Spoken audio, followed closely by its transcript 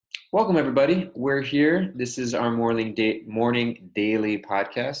Welcome, everybody. We're here. This is our morning daily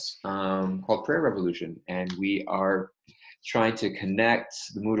podcast called Prayer Revolution, and we are trying to connect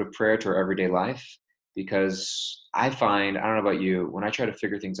the mood of prayer to our everyday life. Because I find, I don't know about you, when I try to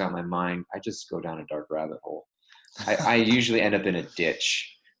figure things out in my mind, I just go down a dark rabbit hole. I usually end up in a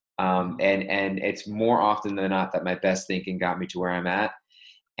ditch, and it's more often than not that my best thinking got me to where I'm at,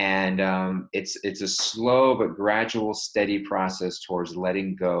 and it's a slow but gradual, steady process towards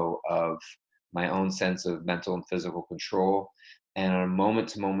letting go of my own sense of mental and physical control, and on a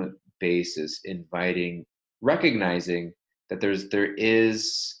moment-to-moment basis, recognizing that there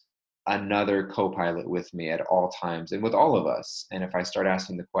is another co-pilot with me at all times and with all of us. And if I start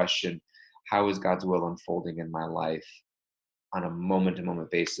asking the question, how is God's will unfolding in my life on a moment-to-moment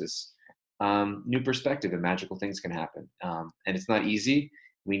basis, new perspective and magical things can happen. And it's not easy.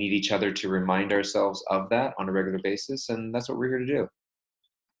 We need each other to remind ourselves of that on a regular basis, and that's what we're here to do.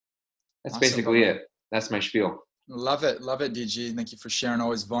 That's Awesome, basically brother. it. That's my spiel. Love it, DG. Thank you for sharing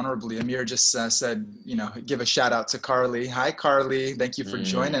always vulnerably. Amir just said, give a shout out to Carly. Hi, Carly. Thank you for Mm.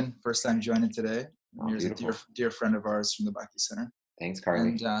 joining. First time joining today. Oh, Amir's a dear, beautiful. dear friend of ours from the Bhakti Center. Thanks, Carly.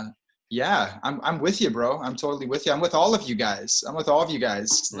 And yeah, I'm with you, bro. I'm totally with you. I'm with all of you guys. I'm with all of you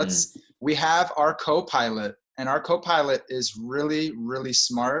guys. Mm. We have our co-pilot, and our co-pilot is really, really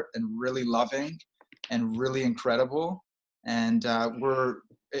smart and really loving and really incredible. And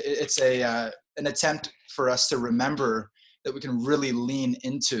it's an attempt for us to remember that we can really lean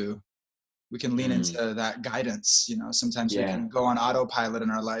into Mm. that guidance. Sometimes we Yeah. can go on autopilot in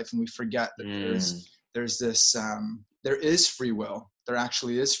our life and we forget that Mm. there's this there is free will. There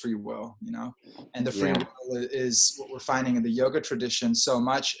actually is free will, and the free Yeah. will is what we're finding in the yoga tradition so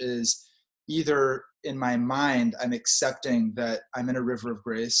much is either in my mind I'm accepting that I'm in a river of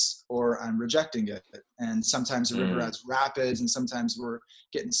grace, or I'm rejecting it. And sometimes the river Mm. has rapids, and sometimes we're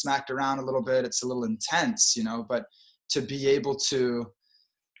getting smacked around a little bit. It's a little intense, but to be able to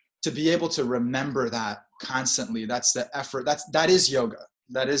remember that constantly, that's the effort. That is yoga.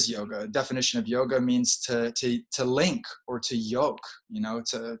 That is yoga. Definition of yoga means to link or to yoke,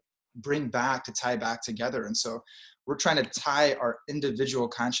 to bring back, to tie back together. And so we're trying to tie our individual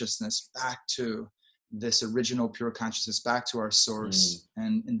consciousness back to this original pure consciousness, back to our Mm. source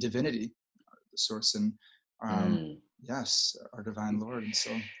and divinity, the source, and Mm. yes, our divine Lord. And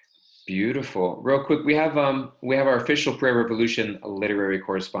so Beautiful. Real quick, we have our official Prayer Revolution literary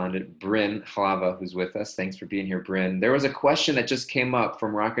correspondent, Bryn Halava, who's with us. Thanks for being here, Bryn. There was a question that just came up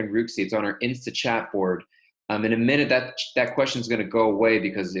from Rockin' Rooksy. It's on our Insta chat board. In a minute, that question is going to go away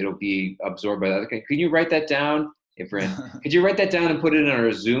because it'll be absorbed by the other. Can you write that down? Hey, Bryn, could you write that down and put it in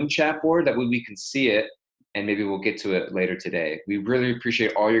our Zoom chat board? That way we can see it, and maybe we'll get to it later today. We really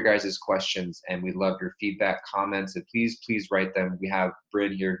appreciate all your guys' questions, and we love your feedback, comments, and please write them. We have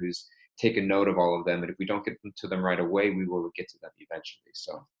Bryn here who's taken note of all of them, and if we don't get to them right away, we will get to them eventually.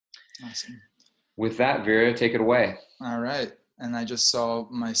 So awesome. with that, Vera, take it away. All right. And I just saw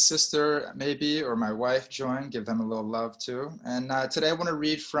my sister, maybe, or my wife join. Give them a little love too. And today I want to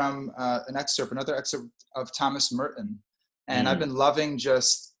read from another excerpt of Thomas Merton. And I've Mm. been loving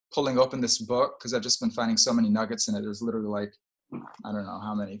just pulling open this book because I've just been finding so many nuggets in it. There's literally like, I don't know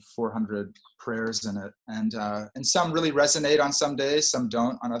how many, 400 prayers in it. And some really resonate on some days, some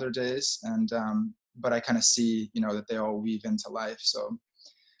don't on other days. But I kind of see, that they all weave into life. So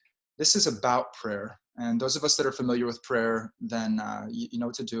this is about prayer. And those of us that are familiar with prayer, then you know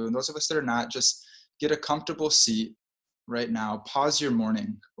what to do. And those of us that are not, just get a comfortable seat right now. Pause your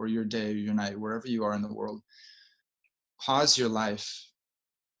morning or your day or your night, wherever you are in the world. Pause your life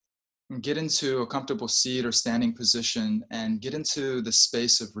and get into a comfortable seat or standing position and get into the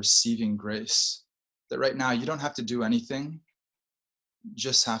space of receiving grace. That right now you don't have to do anything,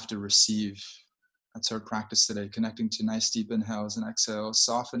 just have to receive. That's our practice today, connecting to nice deep inhales and exhales,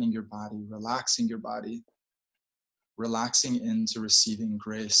 softening your body, relaxing into receiving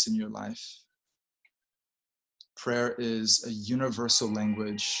grace in your life. Prayer is a universal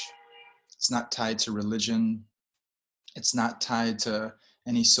language. It's not tied to religion. It's not tied to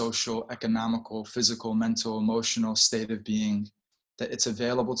any social, economical, physical, mental, emotional state of being. That it's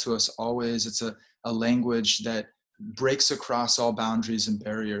available to us always. It's a language that breaks across all boundaries and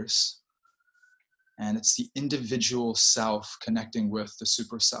barriers. And it's the individual self connecting with the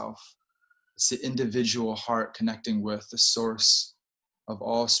super self. It's the individual heart connecting with the source of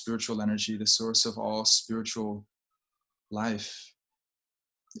all spiritual energy, the source of all spiritual life,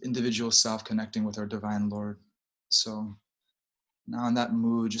 the individual self connecting with our divine Lord. So now in that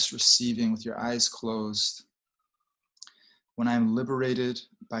mood, just receiving with your eyes closed. When I'm liberated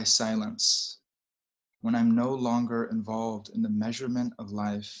by silence, when I'm no longer involved in the measurement of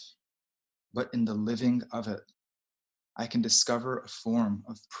life, but in the living of it, I can discover a form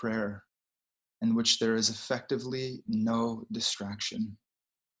of prayer in which there is effectively no distraction.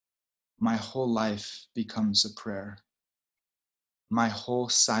 My whole life becomes a prayer. My whole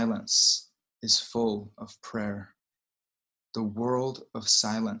silence is full of prayer. The world of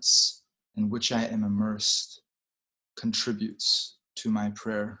silence in which I am immersed contributes to my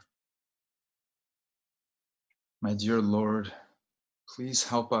prayer. My dear Lord, please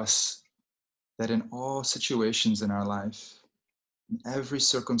help us that in all situations in our life, in every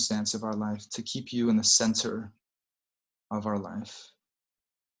circumstance of our life, to keep you in the center of our life,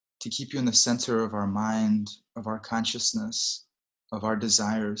 to keep you in the center of our mind, of our consciousness, of our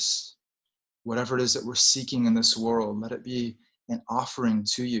desires. Whatever it is that we're seeking in this world, let it be an offering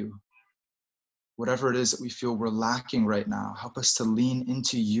to you. Whatever it is that we feel we're lacking right now, help us to lean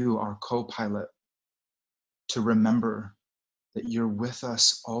into you, our co-pilot, to remember that you're with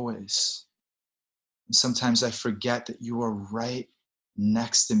us always. And sometimes I forget that you are right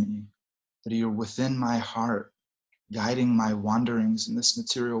next to me, that you're within my heart, guiding my wanderings in this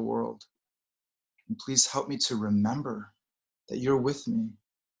material world. And please help me to remember that you're with me,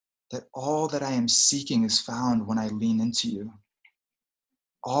 that all that I am seeking is found when I lean into you.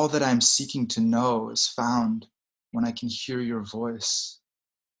 All that I'm seeking to know is found when I can hear your voice.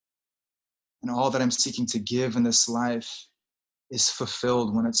 And all that I'm seeking to give in this life is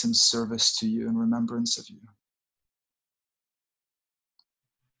fulfilled when it's in service to you and remembrance of you.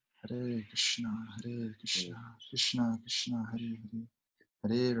 Hare Krishna, Krishna Krishna, Hare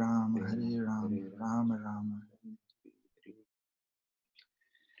Hare, Hare Rama, Rama Rama.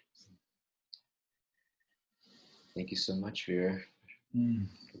 Thank you so much for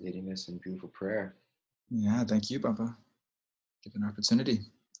leading us in beautiful prayer. Yeah, thank you, Baba. Give an opportunity.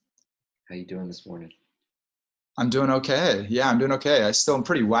 How you doing this morning? I'm doing okay. Yeah, I'm doing okay. I still am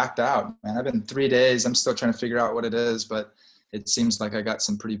pretty whacked out, man. I've been 3 days. I'm still trying to figure out what it is, but it seems like I got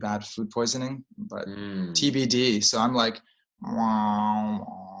some pretty bad food poisoning, but TBD. So I'm like,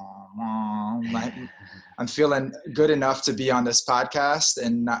 I'm feeling good enough to be on this podcast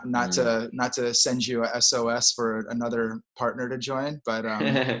and not to send you a SOS for another partner to join, but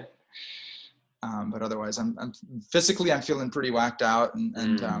otherwise I'm physically, I'm feeling pretty whacked out,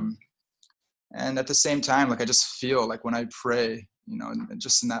 and at the same time, like I just feel like when I pray, you know, and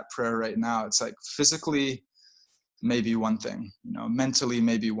just in that prayer right now, it's like physically maybe one thing, you know, mentally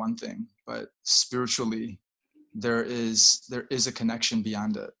maybe one thing, but spiritually there is a connection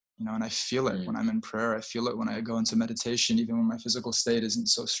beyond it, you know, and I feel it when I'm in prayer. I feel it when I go into meditation, even when my physical state isn't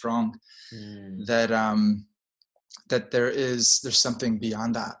so strong, that there's something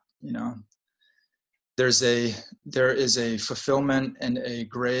beyond that, you know. There is a fulfillment and a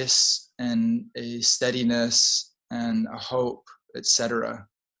grace and a steadiness and a hope, etc.,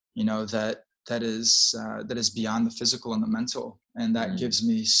 you know, that is beyond the physical and the mental, and that gives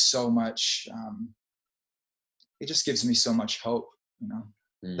me so much. It just gives me so much hope, you know,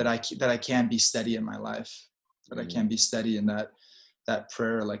 that I can be steady in my life, that I can be steady in that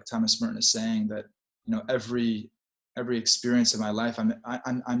prayer, like Thomas Merton is saying, that, you know, every experience of my life,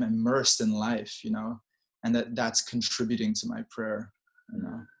 I'm immersed in life, you know, and that's contributing to my prayer, you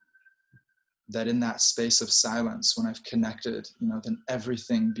know, that in that space of silence, when I've connected, you know, then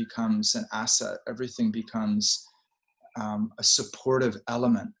everything becomes an asset. Everything becomes a supportive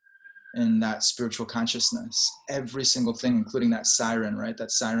element in that spiritual consciousness. Every single thing, including that siren, right?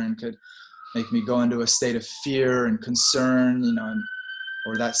 That siren could make me go into a state of fear and concern, you know,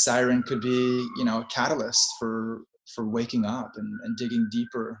 or that siren could be, you know, a catalyst for waking up and digging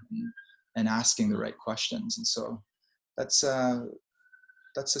deeper and asking the right questions. And so that's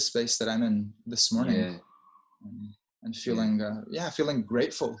the space that I'm in this morning, and feeling feeling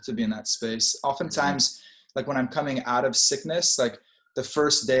grateful to be in that space. Oftentimes, like when I'm coming out of sickness, like the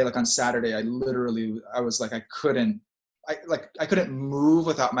first day, like on Saturday, I was like, I couldn't move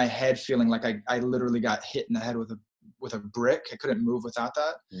without my head feeling like I literally got hit in the head with a brick. I couldn't move without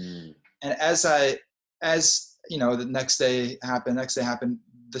that. And as you know, the next day happened,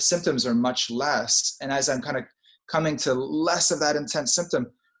 the symptoms are much less. And as I'm kind of coming to less of that intense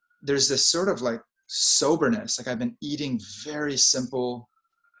symptom, there's this sort of like soberness. Like I've been eating very simple,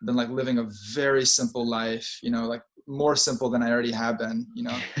 been like living a very simple life, you know, like more simple than I already have been, you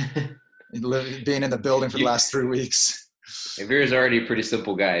know, being in the building for the last 3 weeks. Veer's already a pretty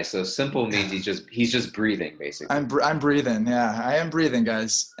simple guy. So simple means he's just breathing, basically. I'm breathing. Yeah, I am breathing,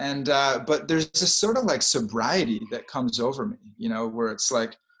 guys. And, but there's this sort of like sobriety that comes over me, you know, where it's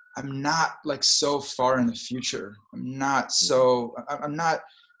like, I'm not like so far in the future. I'm not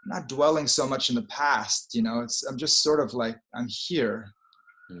dwelling so much in the past, you know, I'm just sort of like, I'm here,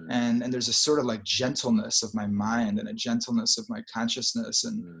 Mm. And there's a sort of like gentleness of my mind and a gentleness of my consciousness.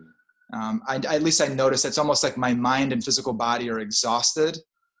 And at least I notice it's almost like my mind and physical body are exhausted.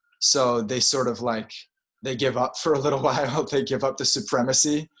 So they sort of like, they give up for a little while. They give up the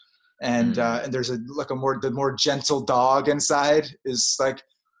supremacy. And there's the more gentle dog inside is like,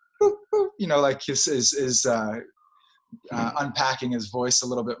 boop, boop, you know, like is unpacking his voice a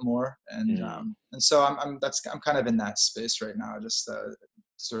little bit more. And so I'm kind of in that space right now, just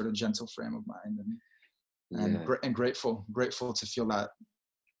sort of gentle frame of mind, and grateful to feel that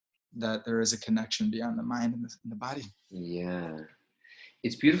there is a connection beyond the mind and the body. Yeah.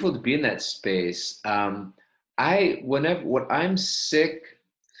 It's beautiful to be in that space. When I'm sick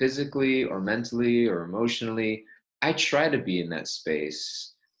physically or mentally or emotionally, I try to be in that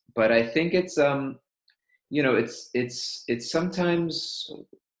space. But I think it's it's sometimes,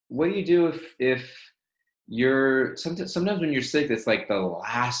 what do you do if you're sometimes when you're sick, it's like the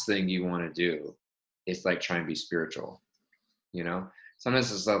last thing you want to do is like try and be spiritual, you know?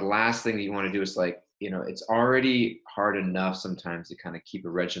 Sometimes it's the last thing that you want to do. Is like, it's already hard enough sometimes to kind of keep a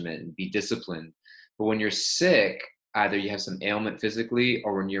regimen and be disciplined. But when you're sick, either you have some ailment physically,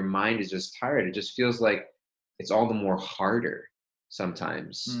 or when your mind is just tired, it just feels like it's all the more harder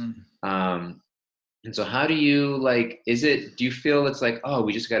sometimes. And so how do you do you feel it's like, oh,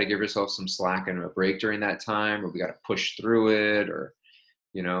 we just got to give ourselves some slack and a break during that time, or we got to push through it, or,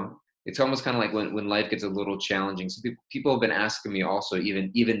 it's almost kind of like when life gets a little challenging. So people have been asking me also,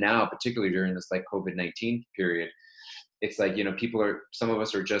 even now, particularly during this like COVID-19 period, it's like, some of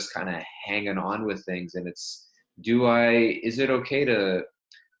us are just kind of hanging on with things, and is it okay to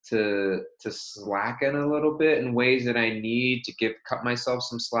slacken a little bit in ways that I need to cut myself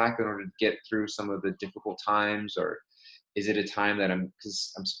some slack in order to get through some of the difficult times? Or is it a time that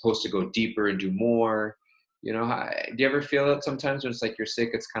because I'm supposed to go deeper and do more? Do you ever feel it sometimes when it's like you're sick?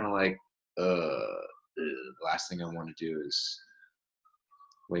 It's kind of like, the last thing I want to do is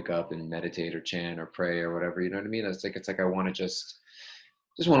wake up and meditate or chant or pray or whatever. You know what I mean? It's like I want to just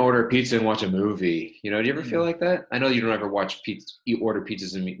want to order a pizza and watch a movie. Do you ever feel like that? I know you don't ever watch pizza, you order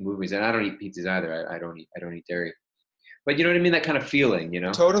pizzas and movies, and I don't eat pizzas either. I don't eat dairy. But you know what I mean? That kind of feeling,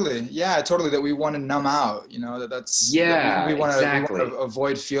 Totally. Yeah, totally. That we want to numb out, that we want to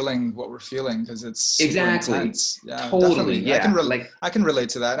avoid feeling what we're feeling because it's super intense. Yeah, totally. Definitely. Yeah. I can relate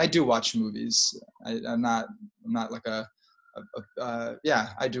to that. And I do watch movies. I'm not like I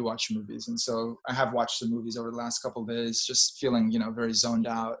do watch movies. And so I have watched the movies over the last couple of days, just feeling, very zoned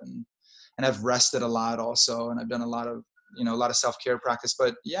out, and I've rested a lot also. And I've done a lot of self-care practice.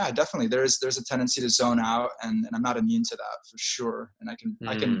 But yeah, definitely there's a tendency to zone out, and I'm not immune to that for sure. And I can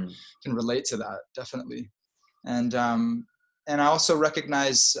relate to that, definitely. And I also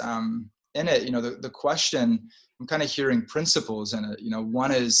recognize in it, the question, I'm kind of hearing principles in it.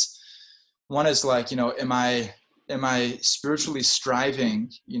 One is like, am I spiritually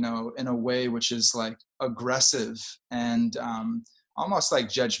striving, in a way which is like aggressive and almost like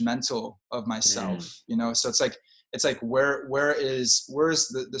judgmental of myself, So it's like where is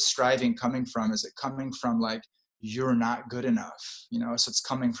the striving coming from? Is it coming from like, you're not good enough, So it's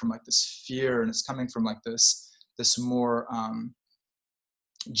coming from like this fear, and it's coming from like this more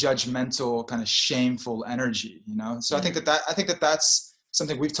judgmental, kind of shameful energy, So I think that's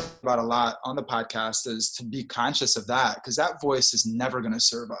something we've talked about a lot on the podcast, is to be conscious of that, because that voice is never going to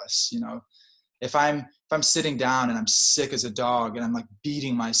serve us. If I'm sitting down and I'm sick as a dog and I'm like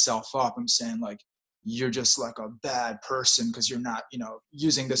beating myself up, I'm saying like, you're just like a bad person because you're not,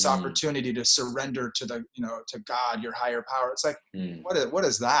 using this opportunity to surrender to the, to God, your higher power. It's like, what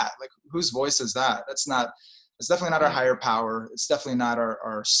is that? Like, whose voice is that? It's definitely not our higher power. It's definitely not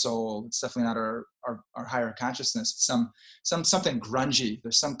our soul. It's definitely not our higher consciousness. It's something grungy.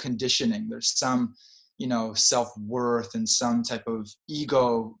 There's some conditioning. There's some, self-worth and some type of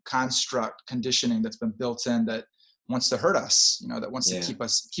ego construct conditioning that's been built in that wants to hurt us, that wants to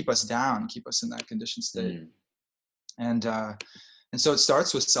keep us down, keep us in that conditioned state. And so it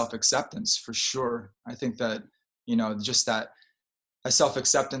starts with self-acceptance for sure. I think that, just that a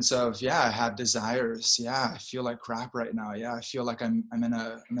self-acceptance of, I have desires. I feel like crap right now. I feel like I'm in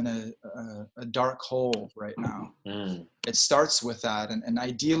a dark hole right now. It starts with that. And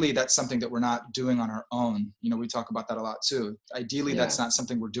ideally that's something that we're not doing on our own. We talk about that a lot too. Ideally, that's not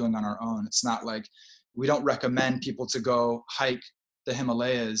something we're doing on our own. It's not like, we don't recommend people to go hike the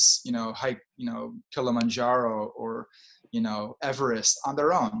Himalayas, hike, Kilimanjaro or, Everest on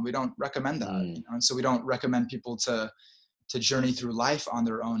their own. We don't recommend that. And so we don't recommend people to journey through life on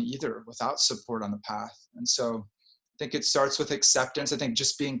their own either, without support on the path. And so I think it starts with acceptance. I think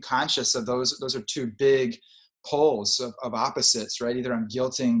just being conscious of those are two big poles of opposites, right? Either I'm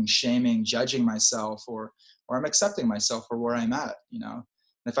guilting, shaming, judging myself, or I'm accepting myself for where I'm at, you know.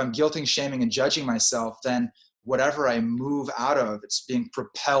 And if I'm guilting, shaming, and judging myself, then whatever I move out of, it's being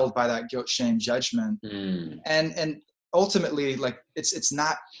propelled by that guilt, shame, judgment. And ultimately, like it's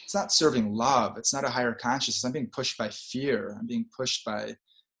not serving love. It's not a higher consciousness. I'm being pushed by fear. I'm being pushed by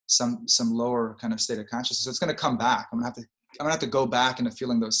some lower kind of state of consciousness. So it's going to come back. I'm gonna have to go back into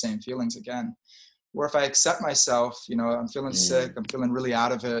feeling those same feelings again. Where if I accept myself, you know, I'm feeling sick, I'm feeling really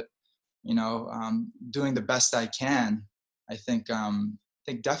out of it, you know, doing the best I can. I think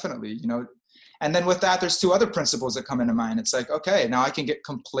definitely, you know. And then with that, there's two other principles that come into mind. It's like, okay, now I can get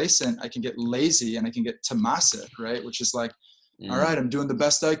complacent, I can get lazy, and I can get tamasic, right? Which is like, all right, I'm doing the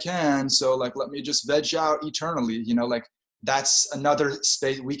best I can, so like, let me just veg out eternally, you know, like that's another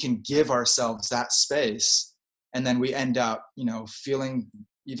space. We can give ourselves that space, and then we end up, you know, feeling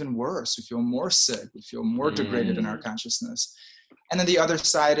even worse. We feel more sick, we feel more degraded in our consciousness. And then the other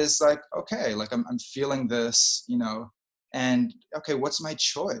side is like, okay, like I'm feeling this, you know, and okay, what's my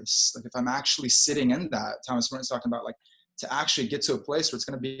choice? Like if I'm actually sitting in that, Thomas Merton's talking about, like, to actually get to a place where it's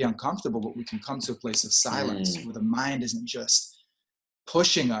going to be uncomfortable, but we can come to a place of silence where the mind isn't just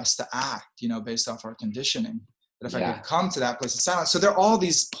pushing us to act, you know, based off our conditioning. But if I could come to that place of silence. So there are all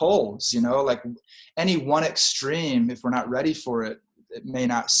these poles, you know, like any one extreme, if we're not ready for it, it may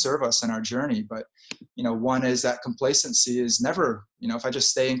not serve us in our journey. But, you know, one is that complacency is never, you know, if I just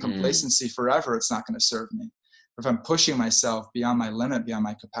stay in complacency forever, it's not going to serve me. If I'm pushing myself beyond my limit, beyond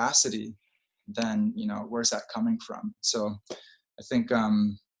my capacity, then, you know, where's that coming from? So I think,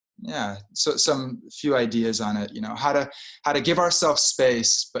 so some few ideas on it, you know, how to give ourselves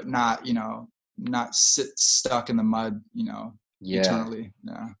space, but not, you know, not sit stuck in the mud, you know, eternally.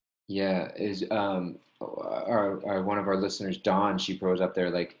 Is our one of our listeners, Dawn, she throws up there,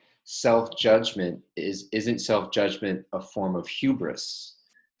 like, self-judgment isn't self-judgment a form of hubris?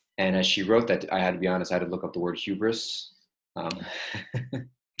 And as she wrote that, I had to be honest, I had to look up the word hubris. And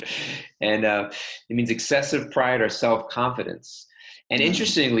it means excessive pride or self-confidence. And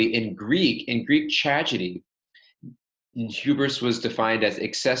interestingly, in Greek tragedy, hubris was defined as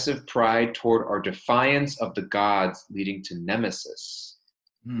excessive pride toward or defiance of the gods, leading to nemesis.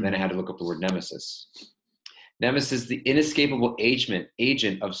 Then I had to look up the word nemesis. Nemesis, the inescapable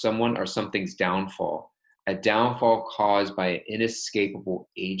agent of someone or something's downfall. A downfall caused by an inescapable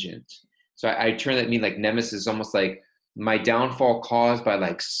agent. So I turn that, mean like nemesis, almost like my downfall caused by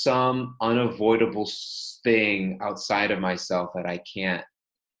like some unavoidable thing outside of myself that I can't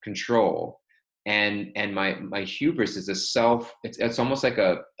control. And my hubris is it's almost like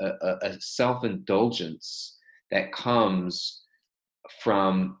a self-indulgence that comes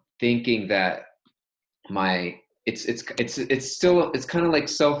from thinking that it's kind of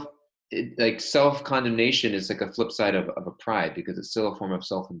like self-condemnation is like a flip side of a pride, because it's still a form of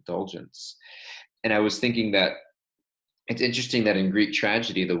self-indulgence. And I was thinking that it's interesting that in Greek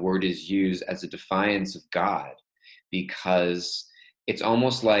tragedy, the word is used as a defiance of God, because it's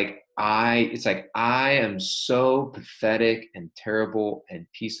almost like I am so pathetic and terrible and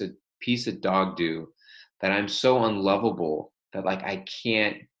piece of dog do that I'm so unlovable that like I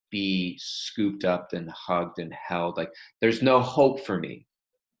can't be scooped up and hugged and held. Like there's no hope for me.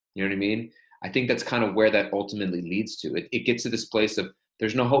 You know what I mean? I think that's kind of where that ultimately leads to. It gets to this place of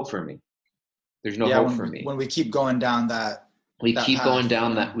there's no hope for me. There's no hope for me. When we keep going down that we keep going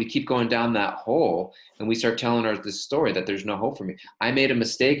down that hole, and we start telling this story that there's no hope for me. I made a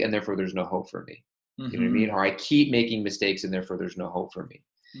mistake and therefore there's no hope for me. You know what I mean? Or I keep making mistakes and therefore there's no hope for me.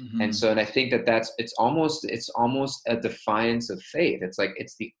 And so, and I think it's almost a defiance of faith. It's like,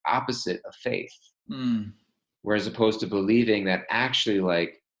 it's the opposite of faith. Whereas opposed to believing that actually,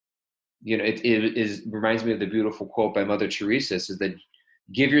 like, you know, it reminds me of the beautiful quote by Mother Teresa, is that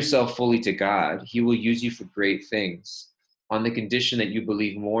give yourself fully to God. He will use you for great things, on the condition that you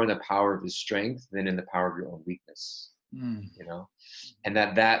believe more in the power of his strength than in the power of your own weakness. You know, and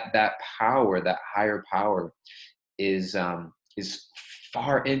that power, that higher power, is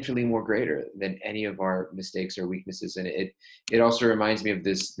far infinitely more greater than any of our mistakes or weaknesses. And it also reminds me of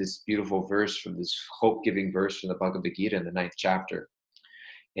this beautiful verse, from this hope-giving verse from the Bhagavad Gita in the 9th chapter.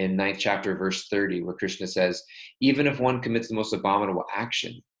 In 9th chapter, verse 30, where Krishna says, even if one commits the most abominable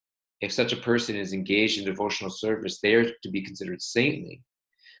action, if such a person is engaged in devotional service, they are to be considered saintly,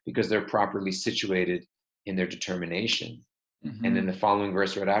 because they're properly situated in their determination. And then the following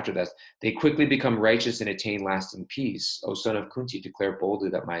verse right after that, they quickly become righteous and attain lasting peace. O son of Kunti, declare boldly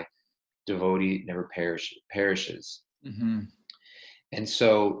that my devotee never perishes. And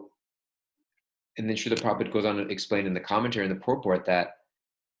so, and then Srila Prabhupada goes on to explain in the commentary, in the purport, that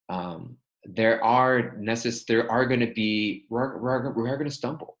there are going to be, we're going to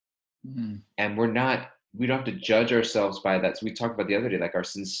stumble, and we don't have to judge ourselves by that. So we talked about the other day, like our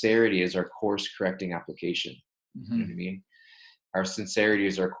sincerity is our course correcting application. You know what I mean? Our sincerity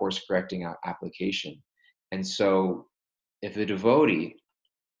is our course correcting application. And so if the devotee,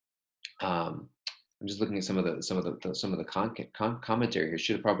 I'm just looking at some of the commentary here.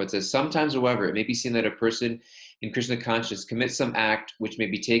 Srila Prabhupada says, sometimes, however, it may be seen that a person in Krishna consciousness commits some act which may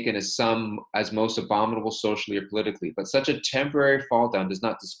be taken as most abominable socially or politically, but such a temporary fall down does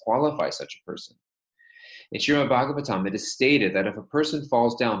not disqualify such a person. In Srimad Bhagavatam, it is stated that if a person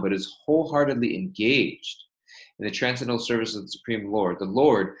falls down but is wholeheartedly engaged in the transcendental service of the Supreme Lord, the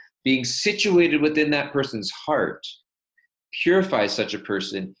Lord, being situated within that person's heart, purifies such a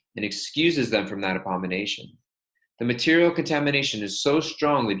person and excuses them from that abomination. The material contamination is so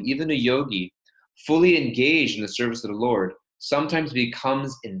strong that even a yogi, fully engaged in the service of the Lord, sometimes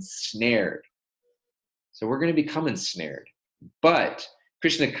becomes ensnared. So we're going to become ensnared. But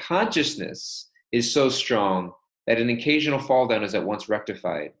Krishna consciousness is so strong that an occasional fall down is at once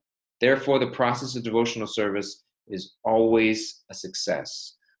rectified. Therefore, the process of devotional service is always a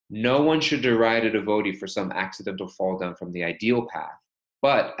success. No one should deride a devotee for some accidental fall down from the ideal path.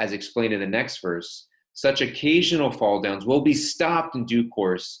 But, as explained in the next verse, such occasional fall downs will be stopped in due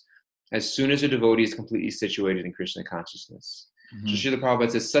course as soon as a devotee is completely situated in Krishna consciousness. So Srila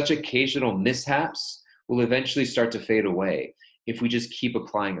Prabhupada says such occasional mishaps will eventually start to fade away if we just keep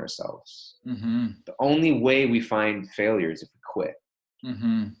applying ourselves. The only way we find failure is if we quit.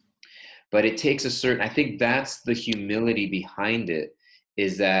 But it takes I think that's the humility behind it,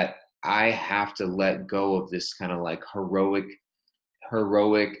 is that I have to let go of this kind of like heroic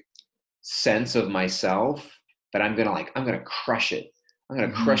sense of myself that I'm gonna crush it. I'm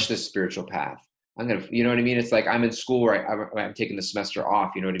gonna crush this spiritual path. You know what I mean? It's like I'm in school where I'm taking the semester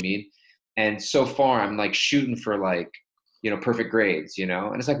off, you know what I mean? And so far I'm like shooting for like, perfect grades, and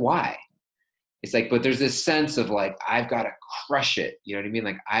it's like, why? It's like, but there's this sense of like, I've got to crush it. You know what I mean?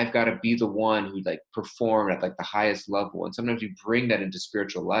 Like, I've got to be the one who like performed at like the highest level. And sometimes we bring that into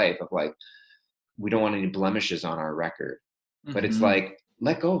spiritual life of like, we don't want any blemishes on our record. But it's like,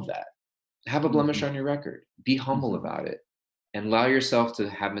 let go of that. Have a blemish on your record. Be humble about it, and allow yourself to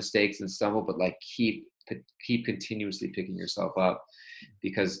have mistakes and stumble, but like keep continuously picking yourself up,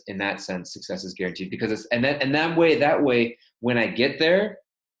 because in that sense, success is guaranteed. Because that way, when I get there,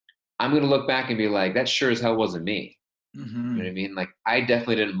 I'm going to look back and be like, that sure as hell wasn't me. You know what I mean? Like, I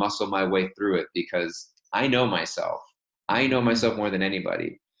definitely didn't muscle my way through it, because I know myself. I know myself more than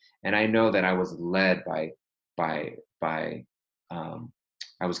anybody. And I know that I was led I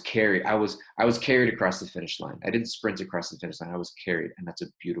was carried across the finish line. I didn't sprint across the finish line. I was carried. And that's a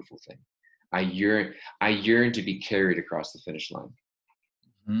beautiful thing. I yearn to be carried across the finish line.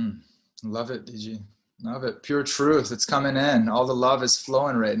 Love it, DG. Love it. Pure truth. It's coming in. All the love is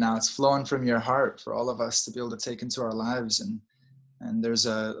flowing right now. It's flowing from your heart for all of us to be able to take into our lives. And there's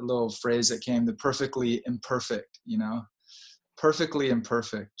a little phrase that came, the perfectly imperfect, perfectly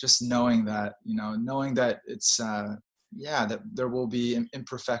imperfect. Just knowing that, knowing that it's, that there will be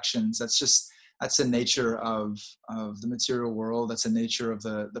imperfections. That's the nature of the material world. That's the nature of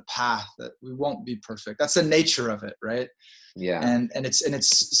the path, that we won't be perfect. That's the nature of it, right? Yeah. And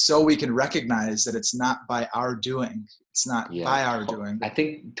it's so we can recognize that it's not by our doing. It's not by our doing. I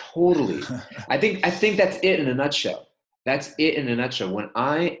think totally. I think that's it in a nutshell. That's it in a nutshell. When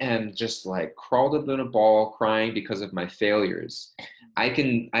I am just like crawled up in a ball crying because of my failures, I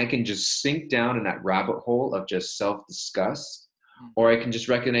can just sink down in that rabbit hole of just self-disgust, or I can just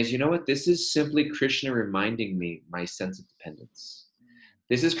recognize, you know what, this is simply Krishna reminding me my sense of dependence.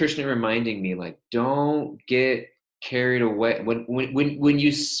 This is Krishna reminding me, like, don't get carried away. When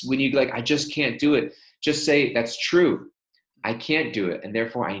you like, I just can't do it. Just say, that's true. I can't do it, and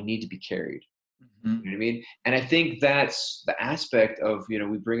therefore I need to be carried. You know what I mean? And I think that's the aspect of,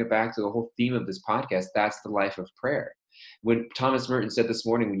 we bring it back to the whole theme of this podcast. That's the life of prayer. When Thomas Merton said this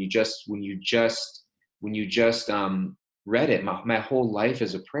morning, when you just read it, my whole life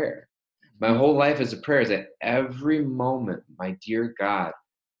is a prayer. My whole life is a prayer, is that every moment, my dear God,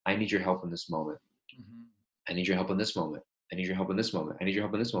 I need your help in this moment. I need your help in this moment. I need your help in this moment. I need your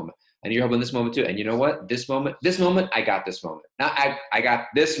help in this moment. I need your help in this moment too. And you know what? This moment, I got this moment. Now I got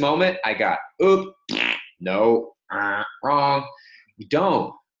this moment. I got, no, wrong. You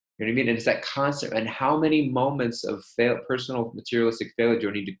don't. You know what I mean? And it's that constant, and how many moments of personal materialistic failure do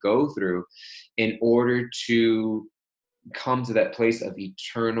I need to go through in order to come to that place of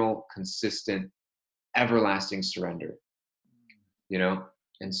eternal, consistent, everlasting surrender?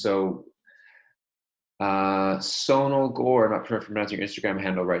 And so Sonal Gore, I'm not pronouncing your Instagram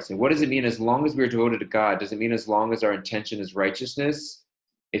handle right. So what does it mean as long as we're devoted to God? Does it mean as long as our intention is righteousness,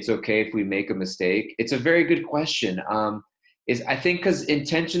 it's okay if we make a mistake? It's a very good question. I think because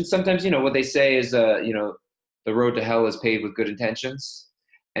intention, sometimes, what they say is, the road to hell is paved with good intentions.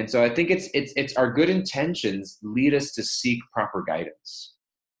 And so I think it's our good intentions lead us to seek proper guidance.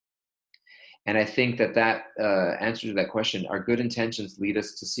 And I think that answer to that question, our good intentions lead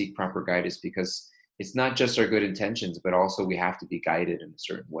us to seek proper guidance, because it's not just our good intentions, but also we have to be guided in a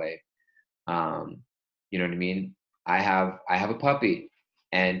certain way. You know what I mean? I have a puppy,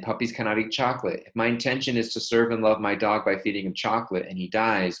 and puppies cannot eat chocolate. If my intention is to serve and love my dog by feeding him chocolate and he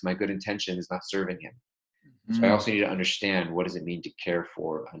dies, my good intention is not serving him. So I also need to understand, what does it mean to care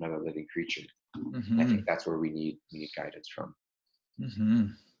for another living creature? I think that's where we need guidance from.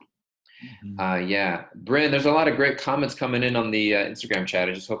 Yeah, Bryn, there's a lot of great comments coming in on the Instagram chat.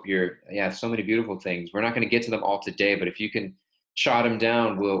 I just hope so many beautiful things. We're not going to get to them all today, but if you can jot them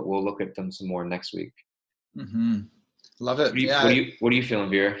down, we'll look at them some more next week. Love it. What are you feeling,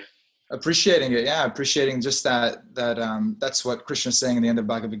 Veer? Appreciating it. Yeah, appreciating just that's what Krishna is saying in the end of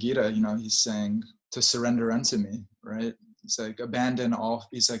Bhagavad Gita. He's saying to surrender unto me, right? It's like abandon all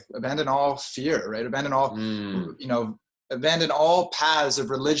fear, right? Abandon all, abandon all paths of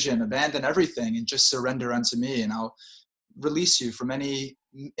religion, abandon everything, and just surrender unto me, and I'll release you from any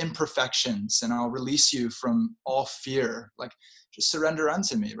imperfections, and I'll release you from all fear. Like, just surrender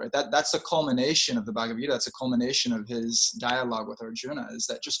unto me, right? That's a culmination of the Bhagavad Gita. That's a culmination of his dialogue with Arjuna, is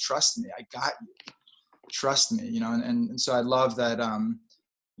that just trust me, I got you. Trust me, and so I love that,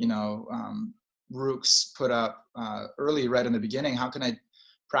 Rooks put up early, right in the beginning, how can I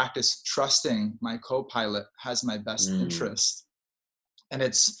practice trusting my co-pilot has my best interest? And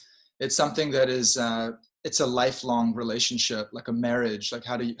it's something that is it's a lifelong relationship, like a marriage. Like,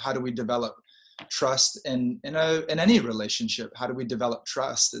 how do we develop trust in any relationship? How do we develop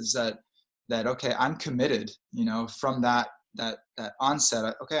trust? Is that okay, I'm committed, from that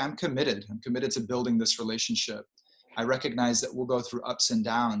onset. Okay, I'm committed to building this relationship. I recognize that we'll go through ups and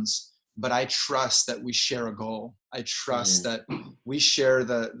downs, but I trust that we share a goal. I trust that we share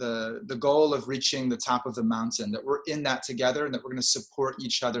the goal of reaching the top of the mountain, that we're in that together, and that we're going to support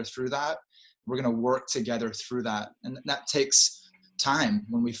each other through that. We're going to work together through that. And that takes time.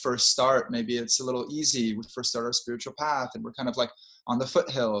 When we first start, maybe it's a little easy. We first start our spiritual path, and we're kind of like on the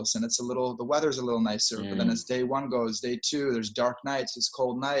foothills, and the weather's a little nicer. But then as day one goes, day two, there's dark nights, there's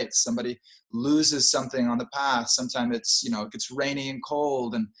cold nights. Somebody loses something on the path. Sometimes it's, it gets rainy and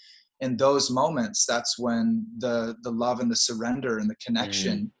cold. And in those moments, that's when the love and the surrender and the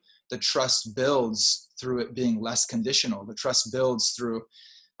connection, the trust builds through it being less conditional. The trust builds through,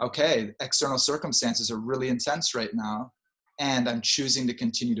 okay, external circumstances are really intense right now, and I'm choosing to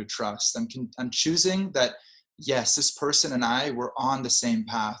continue to trust. I'm choosing that, yes, this person and I, we're on the same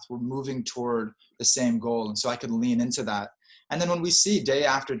path. We're moving toward the same goal. And so I can lean into that. And then when we see day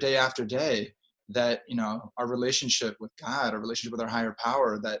after day after day that, our relationship with God, our relationship with our higher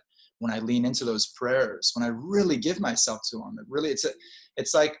power, that when I lean into those prayers, when I really give myself to them,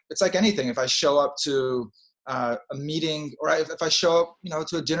 it's like anything. If I show up to a meeting, or if I show up,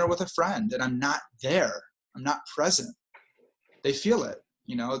 to a dinner with a friend, and I'm not there, I'm not present, they feel it.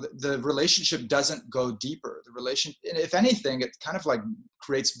 The relationship doesn't go deeper. And if anything, it kind of like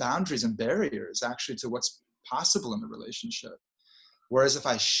creates boundaries and barriers actually to what's possible in the relationship. Whereas if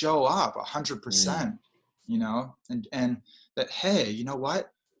I show up 100%, and that, hey, you know what?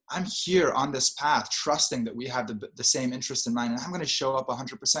 I'm here on this path, trusting that we have the same interest in mind, and I'm going to show up 100%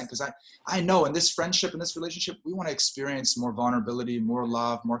 because I know in this friendship, in this relationship, we want to experience more vulnerability, more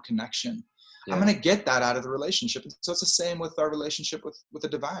love, more connection. Yeah. I'm going to get that out of the relationship. And so it's the same with our relationship with the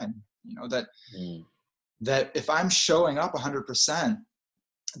divine, that if I'm showing up 100%,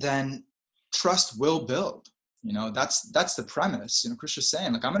 then trust will build. That's the premise. Krishna's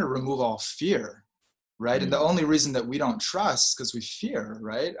saying, like, I'm going to remove all fear. Right. And the only reason that we don't trust is because we fear,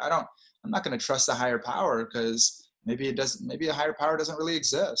 right? I'm not going to trust a higher power because maybe a higher power doesn't really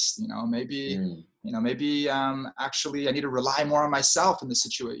exist. Maybe actually I need to rely more on myself in the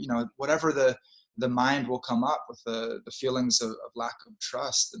situation, whatever the mind will come up with the feelings of lack of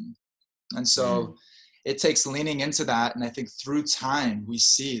trust. And so it takes leaning into that. And I think through time, we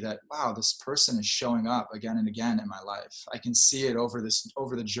see that, wow, this person is showing up again and again in my life. I can see it over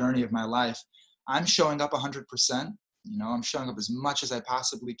the journey of my life. I'm showing up 100%, I'm showing up as much as I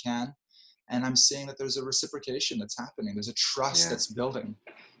possibly can. And I'm seeing that there's a reciprocation that's happening. There's a trust that's building.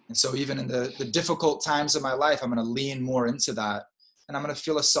 And so even in the difficult times of my life, I'm going to lean more into that. And I'm going to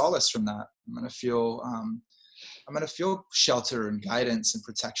feel a solace from that. I'm going to feel shelter and guidance and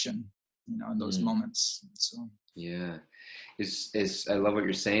protection. in those moments. So yeah, is I love what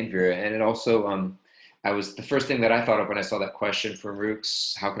you're saying, Vera, and it also the first thing that I thought of when I saw that question from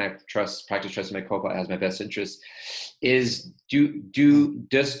Rooks, how can I practice trusting my co-pilot as my best interest, is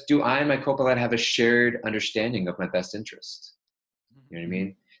do I and my co-pilot have a shared understanding of my best interest? You know what I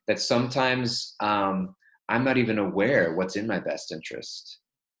mean? That sometimes I'm not even aware what's in my best interest.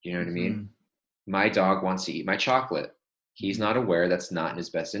 You know what I mean? My dog wants to eat my chocolate. He's not aware that's not in his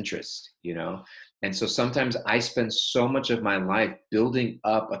best interest, And so sometimes I spend so much of my life building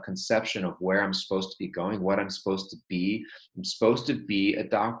up a conception of where I'm supposed to be going, what I'm supposed to be. I'm supposed to be a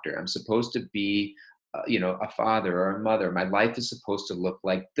doctor. I'm supposed to be, a father or a mother. My life is supposed to look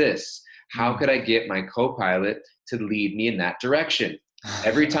like this. How could I get my co-pilot to lead me in that direction?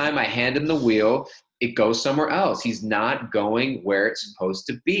 Every time I hand him the wheel, it goes somewhere else. He's not going where it's supposed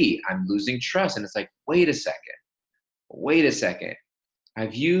to be. I'm losing trust. And it's like, wait a second.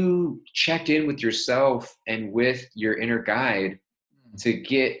 Have you checked in with yourself and with your inner guide to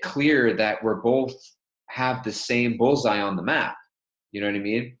get clear that we're both have the same bullseye on the map? You know what I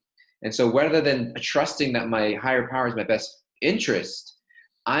mean? And so rather than trusting that my higher power is my best interest,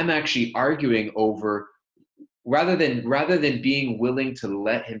 I'm actually arguing over, rather than being willing to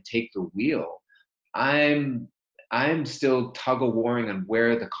let him take the wheel, I'm still tug of warring on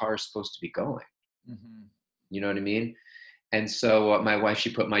where the car is supposed to be going. You know what I mean? And so my wife, she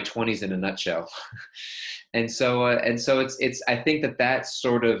put my 20s in a nutshell. and so it's I think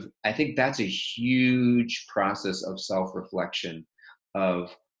that's a huge process of self-reflection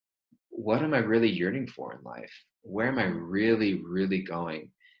of, what am I really yearning for in life? Where am I really, really going?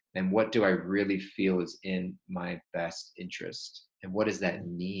 And what do I really feel is in my best interest? And what does that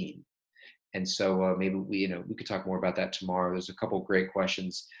mean? And so maybe we could talk more about that tomorrow. There's a couple of great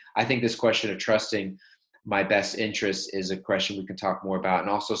questions. I think this question of trusting my best interest is a question we can talk more about. And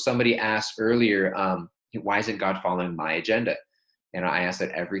also somebody asked earlier, why isn't God following my agenda? And I ask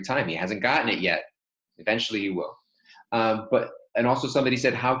that every time. He hasn't gotten it yet. Eventually he will. And also somebody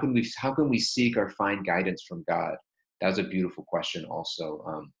said, how can we seek or find guidance from God? That was a beautiful question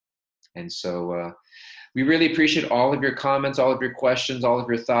also. And so we really appreciate all of your comments, all of your questions, all of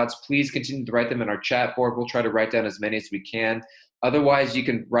your thoughts. Please continue to write them in our chat board. We'll try to write down as many as we can. Otherwise, you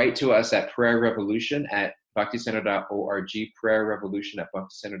can write to us at Prayer Revolution at bhakticenter.org, Prayer Revolution at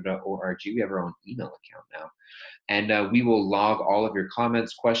bhakticenter.org. We have our own email account now. And we will log all of your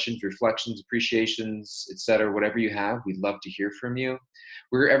comments, questions, reflections, appreciations, etc. Whatever you have, we'd love to hear from you.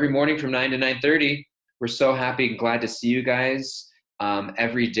 We're every morning from 9 to 9:30. We're so happy and glad to see you guys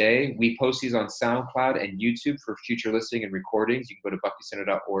every day. We post these on SoundCloud and YouTube for future listening and recordings. You can go to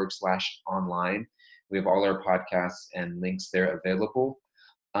bhakticenter.org/online. We have all our podcasts and links there available.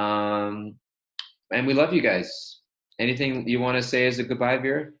 And we love you guys. Anything you want to say as a goodbye,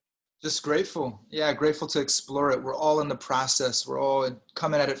 Vera? Just grateful. Yeah, grateful to explore it. We're all in the process. We're all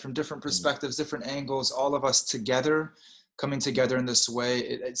coming at it from different perspectives, different angles, all of us together, coming together in this way.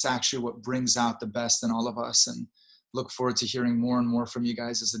 It's actually what brings out the best in all of us. And look forward to hearing more and more from you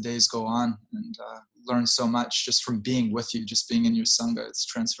guys as the days go on, and learn so much just from being with you, just being in your Sangha. It's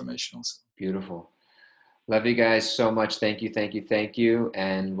transformational. So. Beautiful. Love you guys so much. Thank you.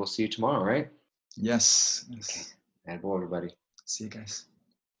 And we'll see you tomorrow, right? Yes. Okay. And boy, everybody. See you guys.